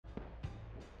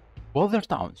Boulder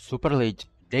Town Super League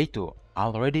Day 2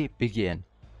 already begin.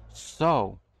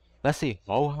 So, let's see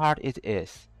how hard it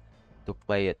is to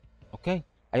play it. Okay,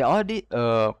 I already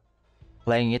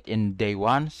playing it in day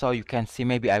 1, so you can see.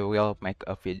 Maybe I will make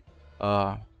a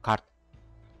card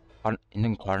in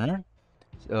the corner.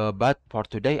 But for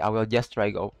today, I will just try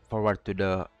go forward to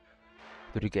the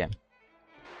game.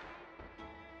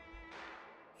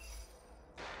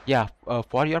 Yeah,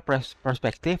 for your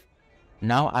perspective,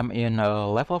 now I'm in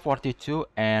level 42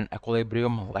 and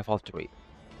equilibrium level 3.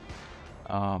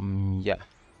 Yeah,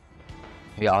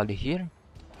 we are already here,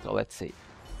 so let's see.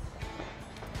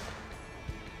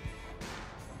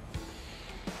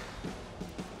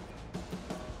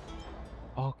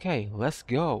 Okay, let's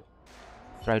go.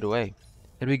 Right away.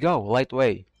 Here we go,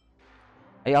 lightweight.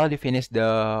 I already finished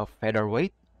the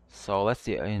featherweight, so let's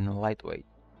see in lightweight.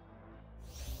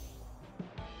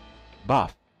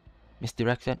 Buff,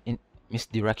 misdirection.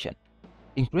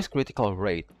 Increase critical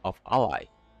rate of ally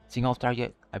single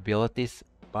target abilities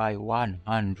by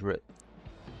 100.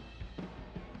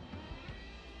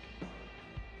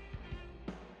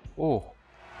 Oh,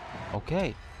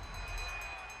 okay.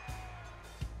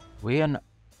 Wind,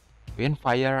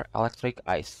 fire, electric,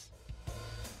 ice.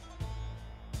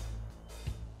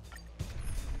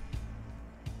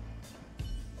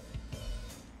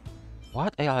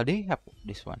 What? I already have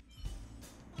this one.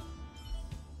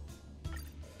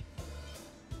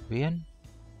 Wind,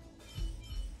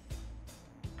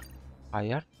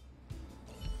 fire,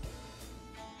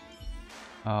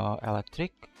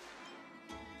 electric,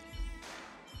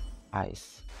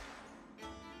 ice.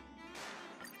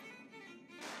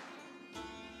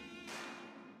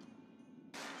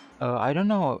 I don't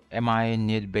know, am I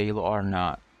need BAILU or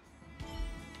not?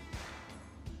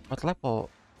 What level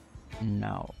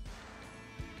now?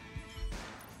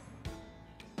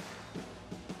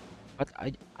 But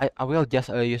I will just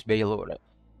use BAILU, right?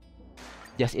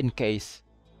 Just in case.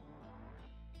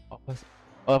 Oh,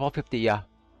 level 50, yeah.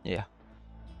 Yeah.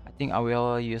 I think I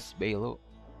will use BAILU.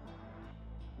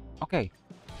 Okay.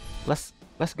 Let's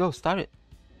go, start it.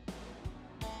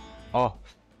 Oh,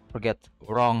 forget,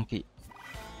 wrong key.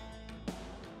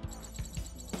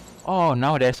 Oh,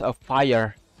 now there's a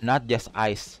fire, not just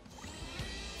ice.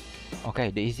 Okay,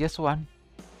 the easiest one.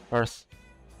 First,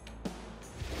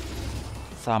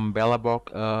 some Bellaborg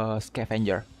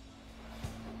scavenger.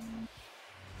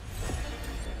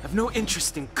 I've no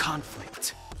interest in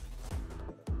conflict.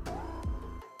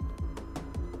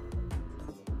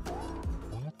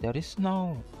 What? There is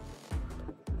no.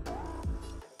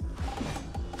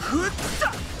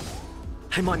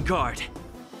 I'm on guard.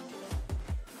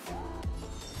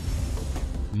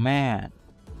 Man,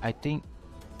 I think.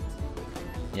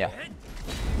 Yeah.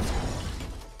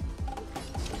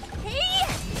 Hey!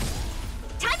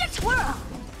 Time to twirl!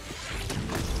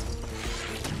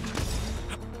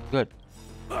 Good.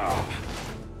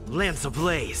 Lance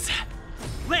ablaze.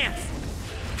 Lance!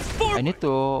 I need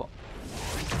to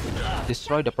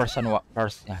destroy the person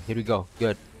first. Yeah, here we go.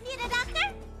 Good. Need a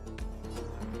doctor?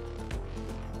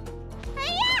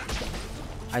 Hiya!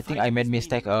 I think I made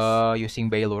mistake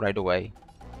using BAILU right away.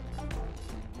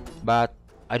 But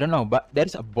I don't know, but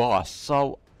there's a boss,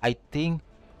 so I think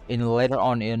in later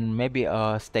on in maybe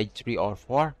stage 3 or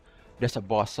 4 there's a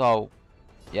boss. So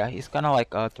yeah, it's kinda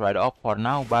like a trade-off for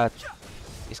now, but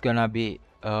it's gonna be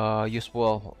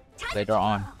useful later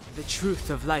on. The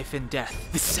truth of life and death.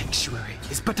 This sanctuary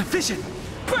is but a vision.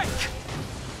 Break!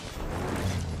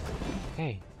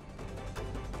 Okay.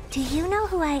 Do you know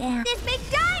who I am? This big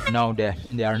diamond! No,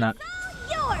 they are not.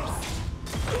 All yours!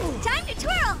 Time to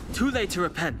twirl! Too late to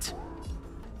repent.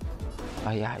 Oh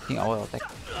yeah, I think I will take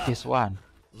this one.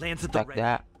 Lance at the Take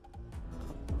that.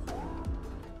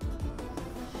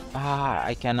 Ah,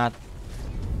 I cannot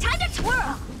Time to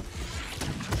twirl!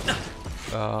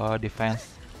 defense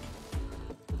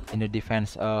in the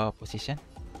defense position.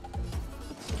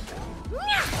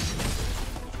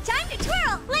 Time to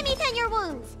twirl! Let me tend your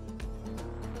wounds!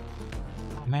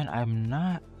 Oh man, I'm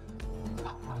not.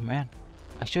 Oh man,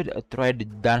 I should try the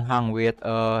Danhang with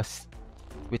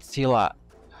Sila.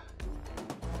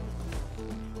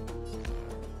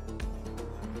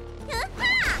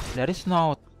 There is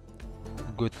no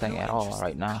good thing at all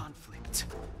right now. Conflict.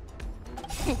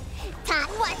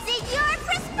 Todd, what's in your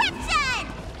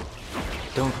prescription?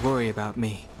 Don't worry about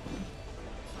me.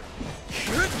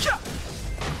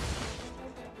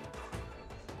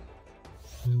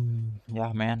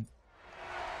 Yeah, man.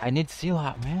 I need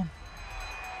Sila, man.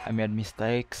 I made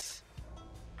mistakes.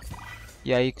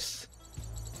 Yikes.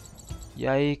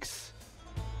 Yikes.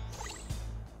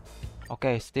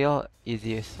 Okay, still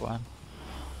easiest one.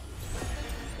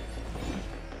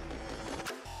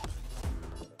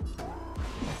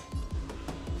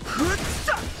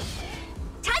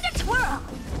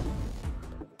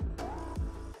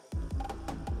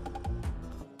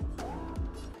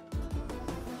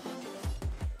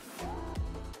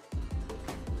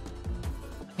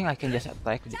 think I can just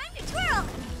attack. Time to twirl.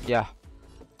 Yeah,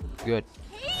 good.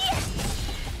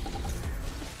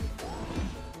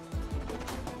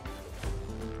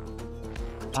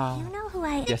 You know who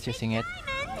I Just using it.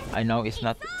 I know it's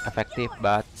not effective,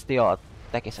 but still,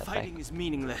 attack is attack. Fighting is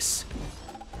meaningless.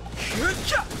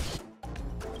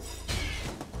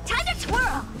 Time to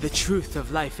twirl. The truth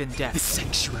of life and death. The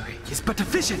sanctuary is but a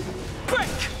vision.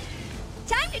 Break!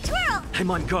 Time to twirl.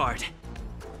 I'm on guard.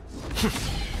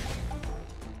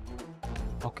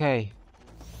 Okay,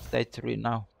 stage 3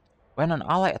 now. When an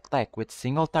ally attack with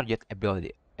single target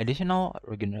ability, additional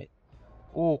regenerate.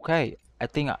 Okay, I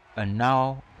think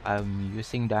now I'm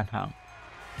using Dan Hang.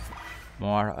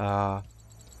 More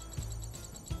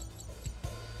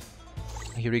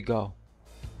here we go.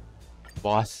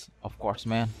 Boss, of course,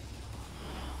 man.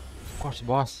 Of course,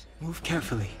 boss. Move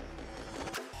carefully.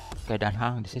 Okay, Dan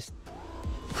Hang, this is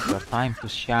your time to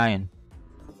shine.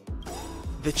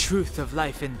 The truth of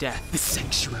life and death. The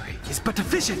sanctuary is but a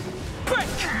vision. Break!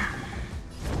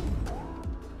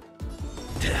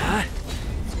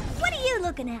 What are you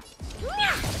looking at?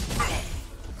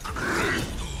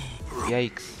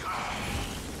 Yikes.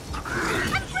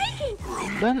 I'm breaking.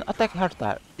 Don't attack her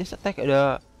type. Just attack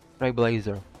the Ray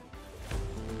Blazer.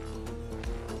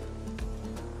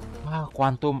 Ah,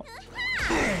 Quantum.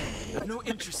 I have no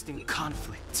interest in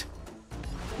conflict.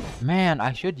 Man,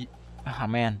 I should. Ah,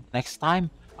 man. Next time,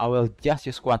 I will just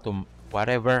use Quantum.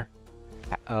 Whatever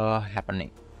happening.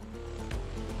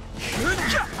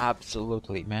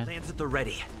 Absolutely, man. Lands at the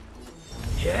ready.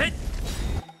 Hit!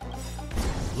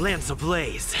 Lance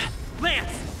ablaze.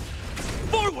 Lance!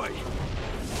 Forward!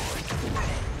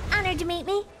 Honored to meet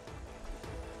me.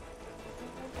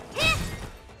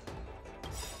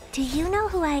 Do you know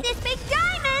who I... This big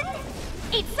diamond!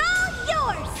 It's all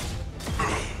yours!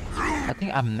 I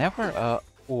think I'm never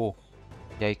oh,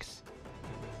 yikes.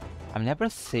 I've never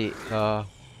see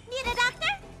Need a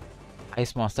doctor?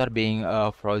 ice monster being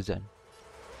frozen.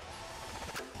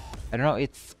 I don't know.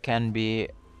 It can be.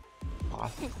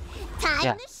 Time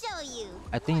Yeah. to show you.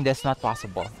 I think that's not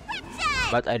possible,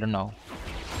 but I don't know.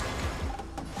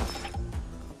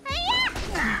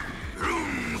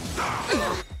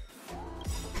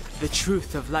 The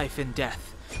truth of life and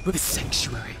death. The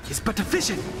sanctuary is but a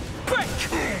vision. Break!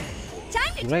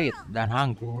 Time to Great, Dan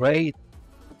Hang, great.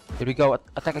 Here we go.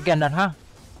 Attack again, Dan Hang.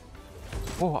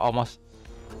 Oh, almost.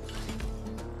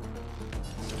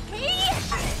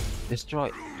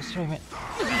 Destroy, man.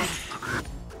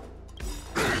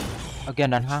 Again,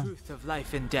 Dan Hang. Truth of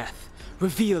life and death,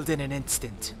 revealed in an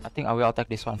instant. I think I will attack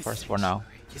this one first for now.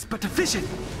 Is but a vision.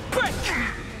 Break!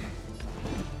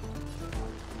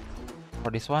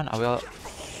 For this one, I will.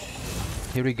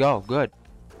 Here we go. Good.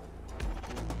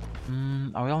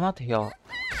 I will not heal.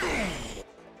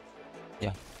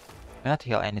 Yeah, I will not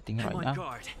heal anything right I'm on now.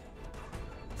 guard.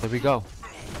 Here we go.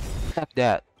 Tap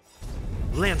that.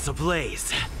 Lance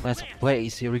ablaze. Let's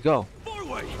blaze. Here we go.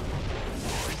 Forward!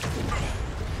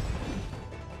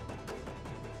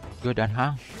 Good, Dan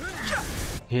Hang.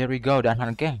 Here we go, Dan Hang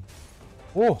again.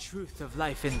 Oh, Truth of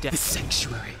life and death. The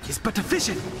sanctuary is but a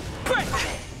vision. Break!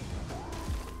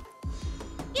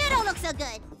 You don't look so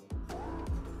good.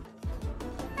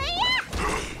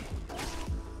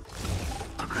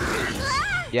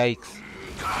 yikes.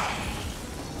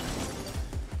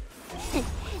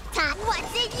 Todd,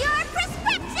 what's in your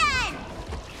prescription?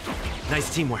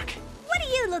 Nice teamwork. What are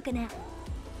you looking at?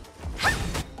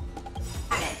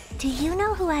 Do you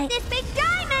know who I... This big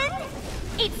diamond!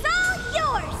 It's all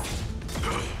yours!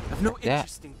 I've no that.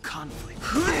 interest in conflict.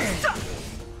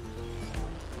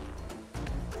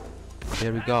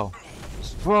 Here we go.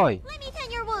 Destroy. Let me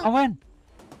tend your wound. I win.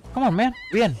 Come on, man.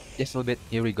 Win. Just a little bit.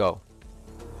 Here we go.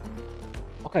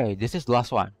 Okay, this is the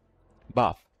last one.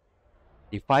 Buff.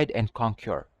 Divide and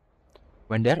conquer.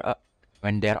 When there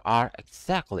are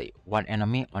exactly one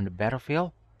enemy on the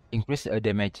battlefield, increase the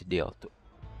damage deal to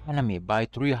enemy by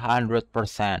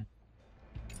 300%.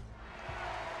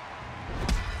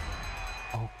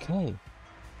 Okay.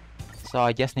 So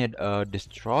I just need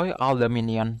destroy all the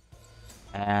minion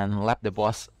and let the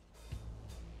boss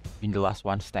in the last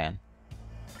one stand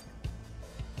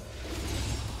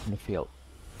in the field.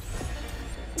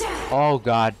 Oh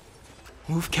god.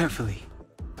 Move carefully.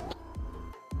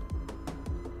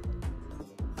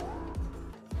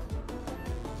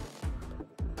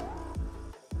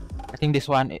 I think this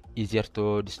one easier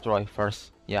to destroy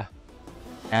first, yeah,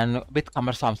 and a bit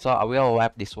cumbersome, so I will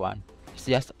wipe this one. It's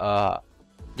just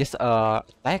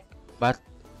attack, but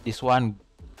this one,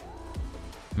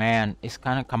 man, it's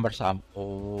kind of cumbersome, a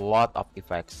lot of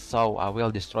effects, so I will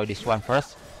destroy this one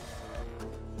first.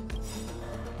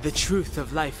 The truth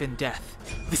of life and death.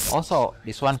 Also,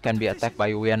 this one can be attacked by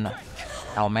Yuan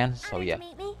element, so yeah.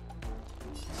 Meet me?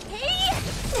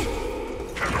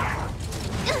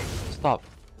 Stop.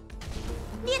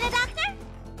 Need a doctor?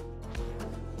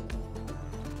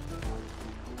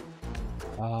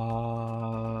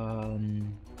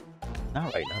 No,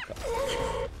 right, okay.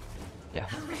 Yeah.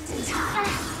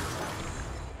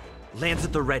 Lands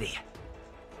at the ready.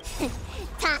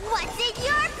 Tom, what's in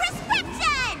your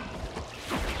prescription?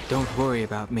 Don't worry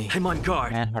about me. I'm on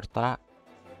guard. Man, Harta.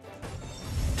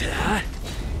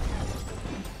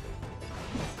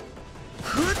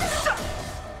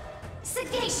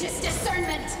 Sagacious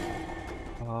discernment.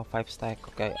 Oh, 5 stack.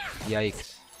 Okay.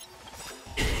 Yikes.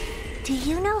 Do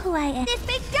you know who I am? This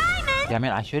big diamond! Yeah,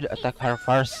 man, I should attack her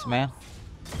first, man.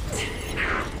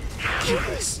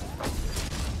 Yes.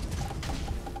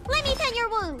 Let me tend your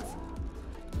wounds.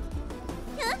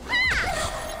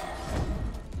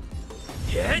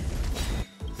 Hit.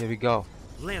 Here we go.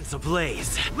 Lance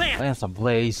ablaze. Lance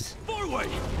ablaze. Forward.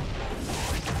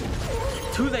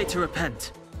 Too late to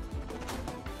repent.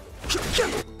 Here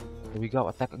we go.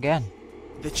 Attack again.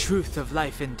 The truth of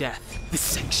life and death. The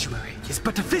sanctuary is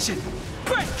but a vision.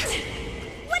 Break!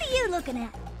 What are you looking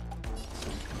at?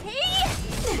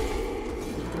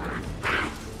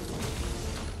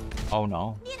 Oh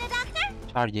no. Need a doctor?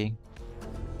 Charging.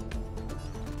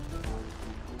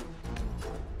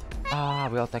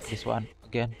 We'll attack this one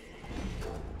again.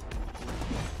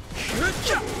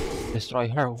 Destroy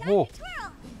her. Whoa.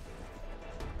 Twirl.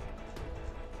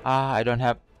 I don't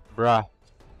have. Bruh.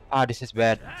 This is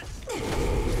bad.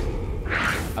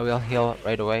 I will heal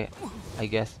right away, I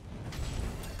guess.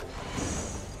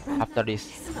 After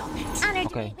this. Honored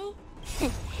Okay. to meet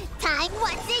me. Time,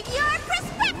 what's in your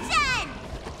prescription?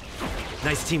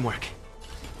 Nice teamwork.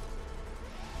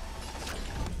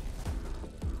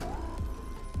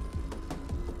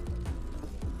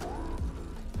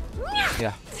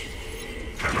 Yeah.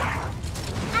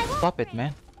 I won't Stop it,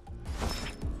 man.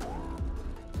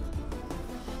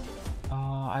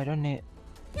 I don't need.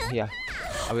 Yeah.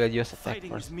 I will use attack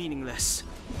Fighting first. is meaningless.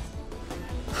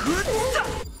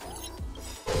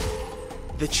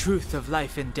 The truth of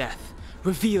life and death,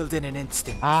 revealed in an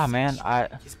instant, Man,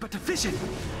 is but a vision.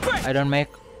 Break! I don't make.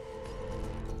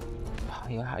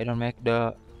 Yeah, I don't make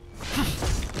the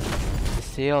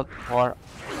shield for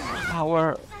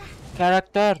our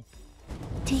character.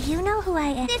 Do you know who I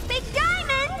am? This big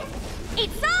diamond!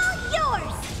 It's all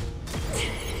yours!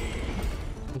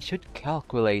 We should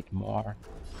calculate more.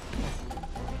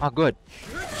 Good.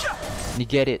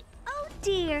 Negate it. Oh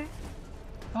dear.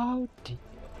 Oh dear.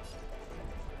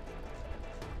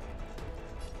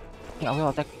 Yeah, I will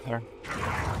attack her.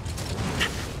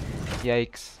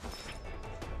 Yikes.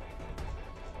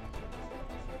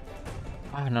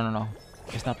 No.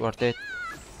 It's not worth it.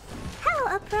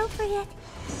 How appropriate.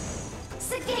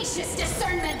 Sagacious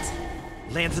discernment.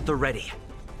 Lands at the ready.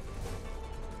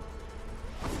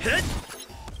 Hit!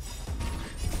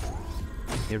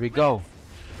 Here we go.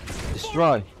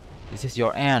 Destroy. This is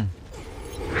your end.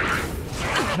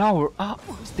 No, we're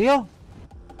still?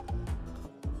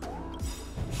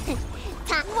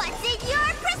 Tom, what's in your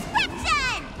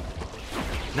prescription?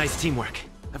 Nice teamwork.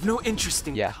 I've no interest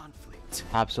in Yeah. conflict.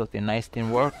 Absolutely nice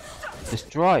teamwork.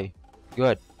 Destroy.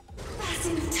 Good.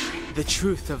 The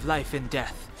truth of life and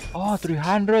death.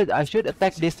 300. I should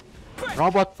attack this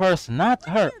robot first, not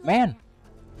her, man.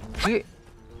 See?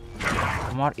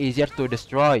 More easier to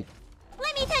destroy.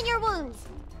 Let me tend your wounds.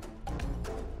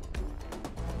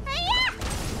 Hi-ya!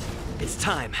 It's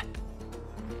time.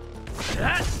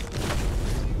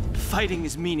 Fighting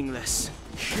is meaningless.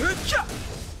 Time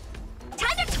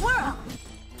to twirl.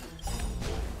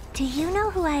 Do you know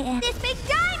who I am? This big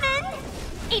diamond!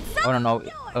 It's all No.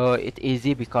 yours! It's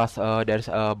easy because there's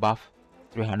a buff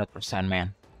 300%,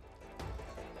 man.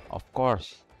 Of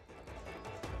course.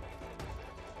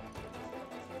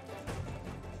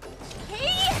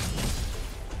 Hey!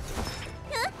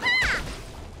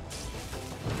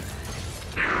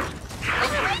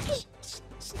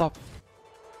 Stop.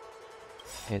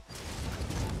 Hit.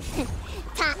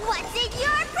 Tom, what's in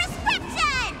your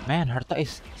prescription? Man, Herta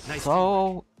is Nice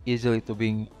so easily to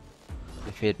being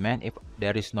defeated, man, if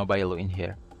there is no BAILU in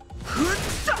here.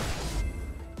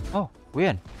 Oh,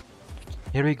 win.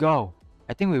 Here we go.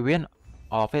 I think we win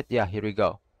all of it. Yeah, here we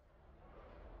go.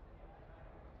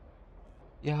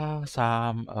 Yeah,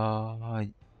 some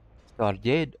Star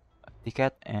Jade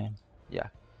ticket and yeah.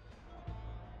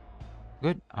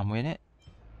 Good, I'm winning it.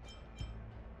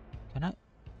 Can I?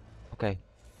 Okay.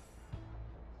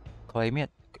 Claim it.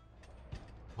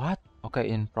 What? Okay,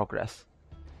 in progress.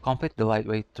 Complete the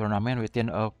lightweight tournament within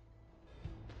a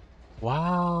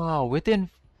Wow, within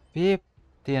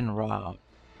 15 rounds.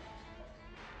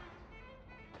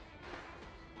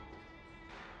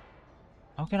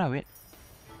 How can I win?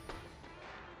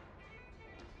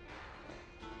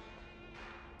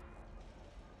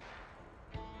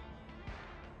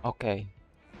 Okay.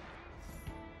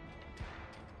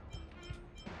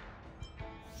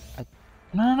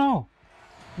 No, no, no.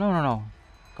 No, no, no.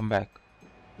 Come back.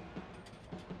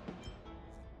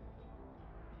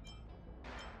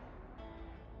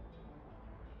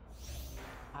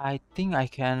 I think I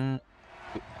can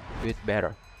do it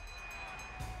better.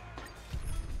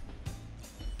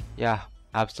 Yeah,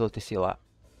 absolutely, Sila.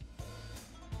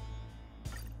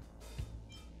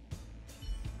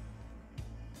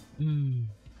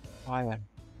 Fire.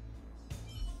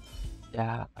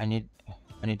 Yeah, I need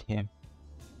him.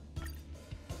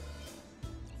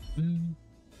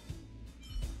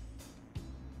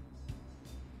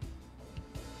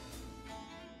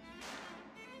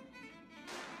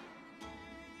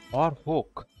 Or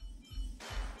hook.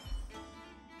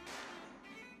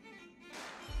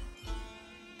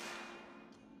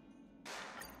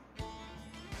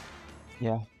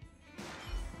 Yeah.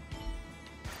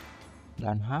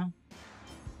 Done, huh?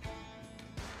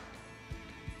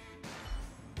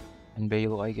 And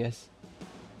BAILU, I guess.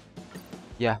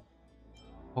 Yeah.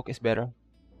 Hook is better.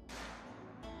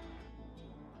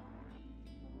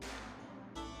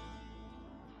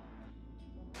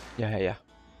 Yeah.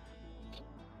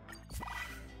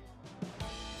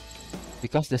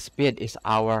 Because the speed is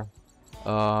our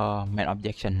main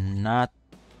objection, not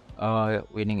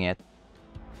winning it.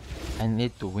 I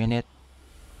need to win it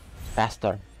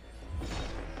faster.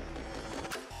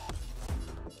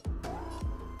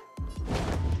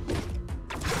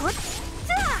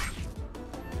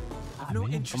 No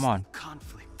Man, interest come on. in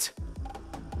conflict.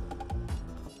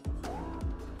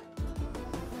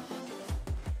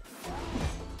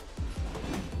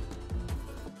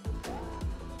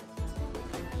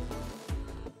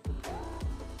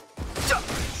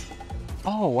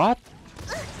 Oh, what?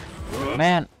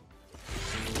 Man.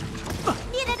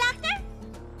 Need a doctor?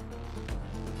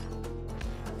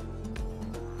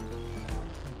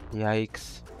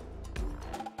 Yikes.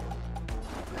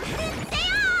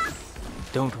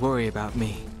 Don't worry about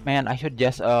me. Man, I should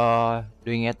just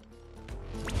doing it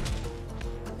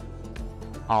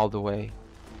all the way.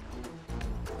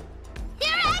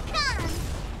 Here I come!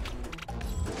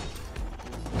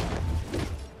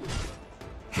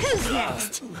 Who's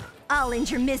next? I'll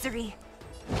end your misery.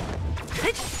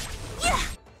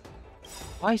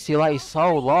 Why Sila is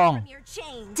so long? Your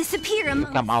chain. Disappear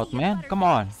among Come the out, sea of man. Come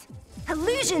on. butterflies.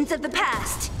 Illusions of the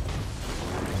past.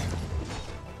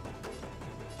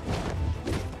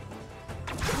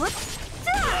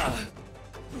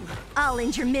 I'll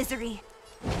end your misery.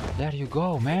 There you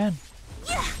go, man.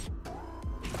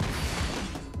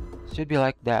 Should be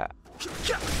like that.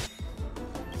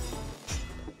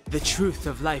 The truth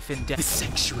of life and death. The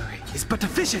sanctuary is but a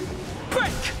vision.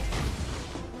 Break!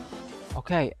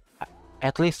 Okay,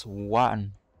 at least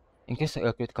one. In case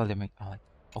a critical damage.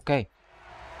 Okay.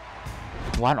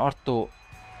 One or two.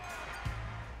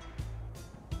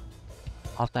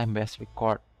 All-time best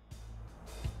record.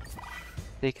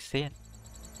 16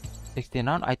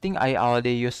 round. I think I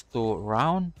already used 2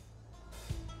 round.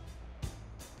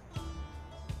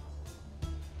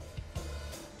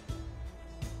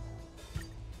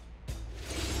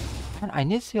 And I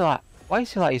need Sila. Why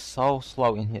Sila is so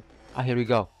slow in hit? Here we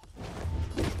go.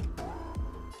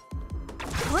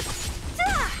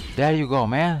 There you go,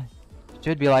 man.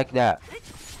 Should be like that.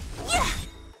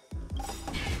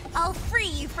 I'll free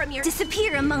you from your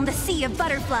disappear among the sea of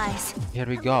butterflies. Here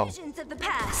we go. Illusions of the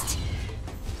past.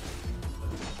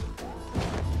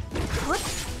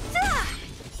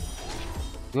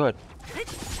 Good.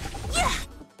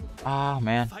 Ah,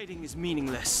 man. Fighting is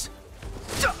meaningless.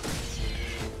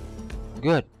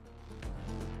 Good.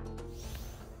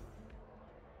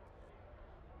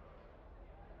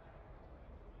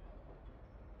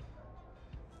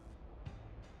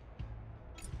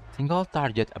 Single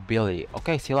target ability.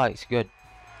 Okay, Sila is good.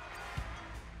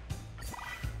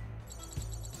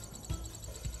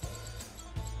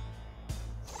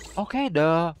 Okay,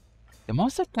 the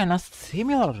monster kinda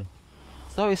similar.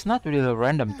 So it's not really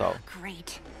random though.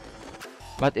 Great.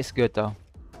 But it's good though.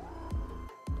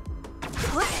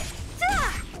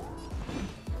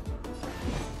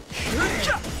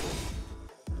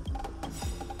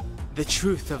 The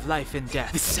truth of life and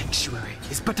death. The sanctuary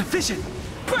is but a vision.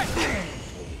 Break!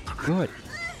 Good.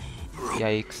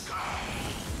 Yikes.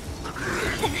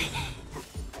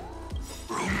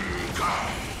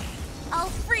 I'll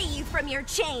free you from your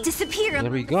chains. Disappear. Here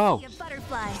we go. Sea of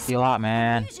butterflies. Sila,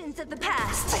 man. Illusions of the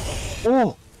past.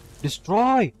 Oh,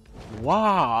 destroy.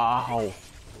 Wow.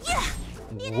 Yeah.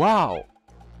 Wow.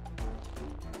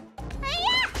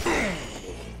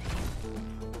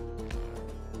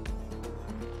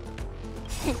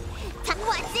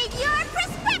 What's in your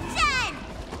prescription?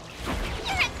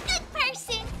 You're a good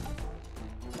person.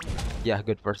 Yeah,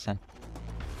 good person.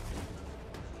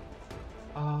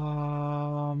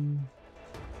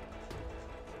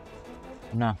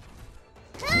 No.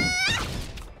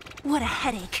 What a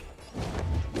headache.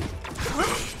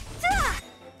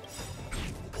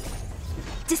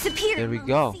 Disappear. There we among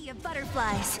go. the sea of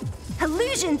butterflies.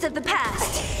 Illusions of the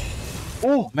past.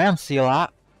 Oh, man, Sila.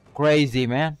 Crazy,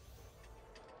 man.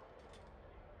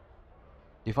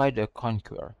 Divide the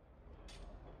conquer.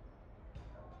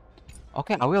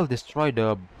 Okay, I will destroy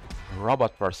the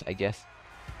robot first, I guess.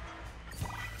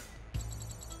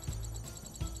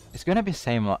 It's gonna be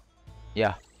same.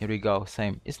 Yeah, here we go.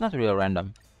 Same. It's not really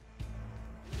random.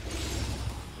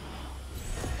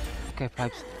 Okay,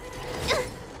 pipes.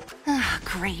 Ah,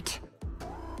 great.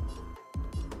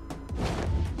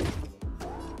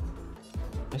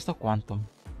 There's the quantum.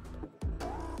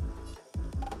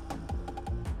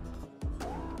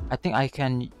 I think I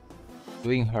can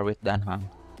doing her with Danhang.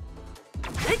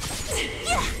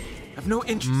 I've no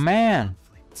interest. Man,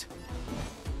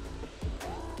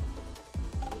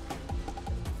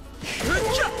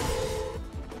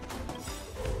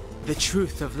 The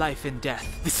truth of life and death.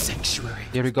 The sanctuary.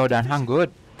 here we go, Danhang.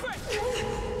 Good.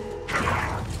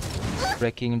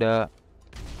 Breaking the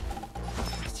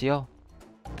seal.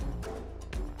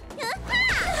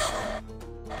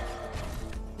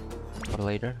 For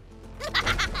later.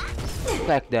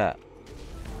 Like that.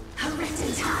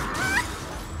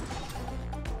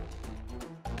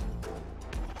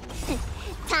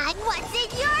 Time what's in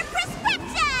your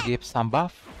prescription. Give some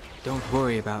buff. Don't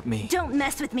worry about me. Don't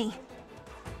mess with me.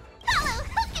 Follow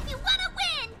hook if you want to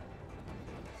win.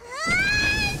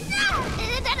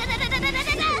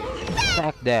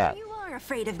 Like that. You are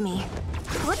afraid of me.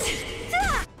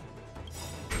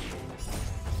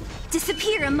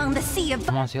 Disappear among the sea of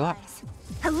Come on, Sila. butterflies.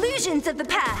 Illusions of the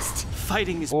past.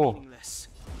 Fighting is Oh. meaningless.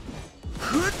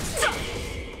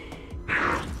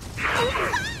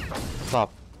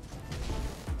 Stop.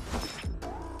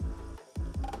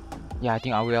 Yeah, I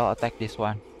think I will attack this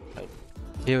one.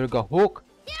 Here we go. Hook.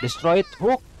 Destroy it.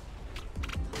 Hook.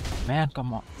 Man,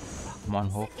 come on. Come on,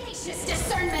 Hook. Sagacious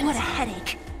discernment. What a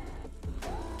headache.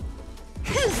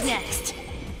 Who's next?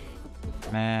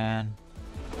 Man.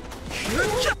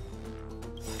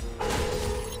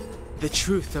 The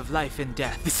truth of life and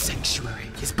death. The sanctuary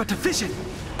is but a vision.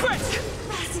 Break!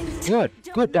 Good.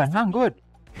 Good, Danhang. Good.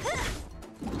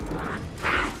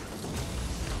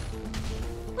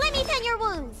 Let me tend your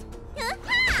wounds.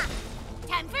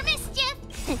 Time for mischief.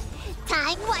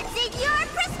 Time what's in your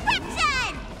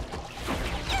prescription.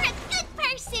 You're a good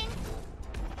person.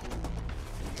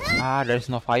 Ah, there's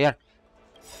no fire.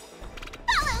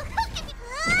 Follow hook if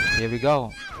you... Here we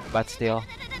go. But still,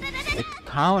 it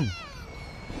count.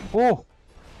 Oh.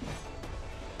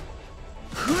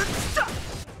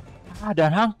 Ah,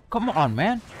 Danhang. Come on,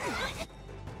 man.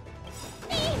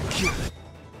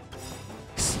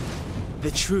 The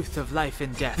truth of life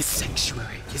and death. The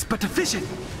sanctuary is but a vision.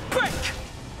 Break!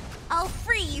 I'll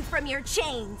free you from your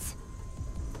chains.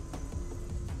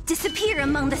 Disappear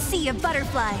among the sea of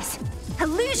butterflies.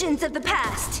 Illusions of the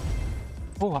past.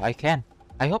 Oh, I can.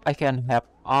 I hope I can have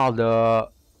all the...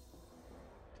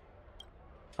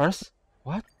 First?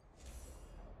 What?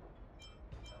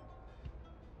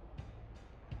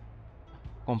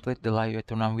 Complete the live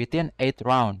tournament within 8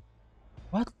 round.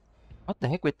 What? What the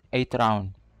heck with 8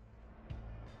 round?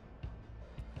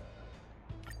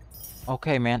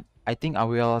 Okay, man. I think I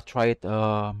will try it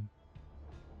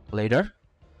later.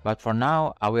 But for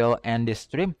now, I will end this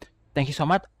stream. Thank you so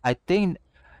much. I think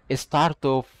it start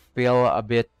to feel a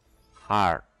bit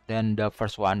hard than the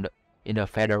first one in the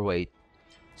featherweight.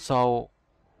 So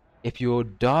if you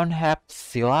don't have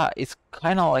Sila, it's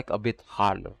kind of like a bit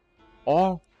harder.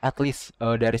 Or at least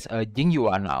there is a Jing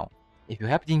Yuan now. If you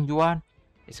have Jing Yuan,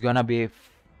 it's gonna be a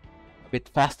bit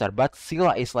faster. But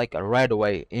Sila is like a right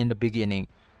away in the beginning.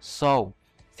 So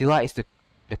Sila is the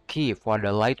key for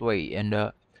the lightweight in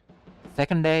the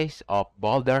second days of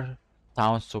Boulder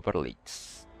Town Super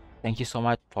Leagues. Thank you so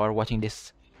much for watching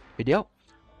this video.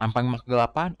 I'm Pangmak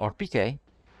 8 or PK.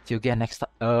 See you again next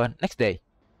day.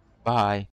 Bye.